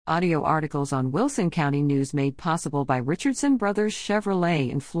Audio articles on Wilson County News made possible by Richardson Brothers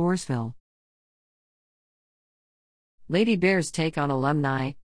Chevrolet in Floresville. Lady Bears take on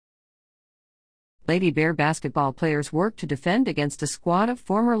alumni. Lady Bear basketball players work to defend against a squad of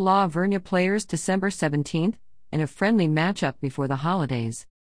former La Vernia players December 17 in a friendly matchup before the holidays.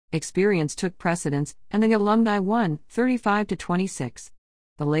 Experience took precedence, and the alumni won 35-26.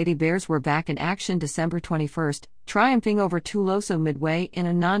 The Lady Bears were back in action December 21, triumphing over Tuloso Midway in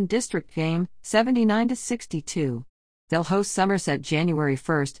a non-district game, 79-62. They'll host Somerset January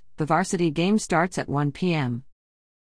 1. The varsity game starts at 1 p.m.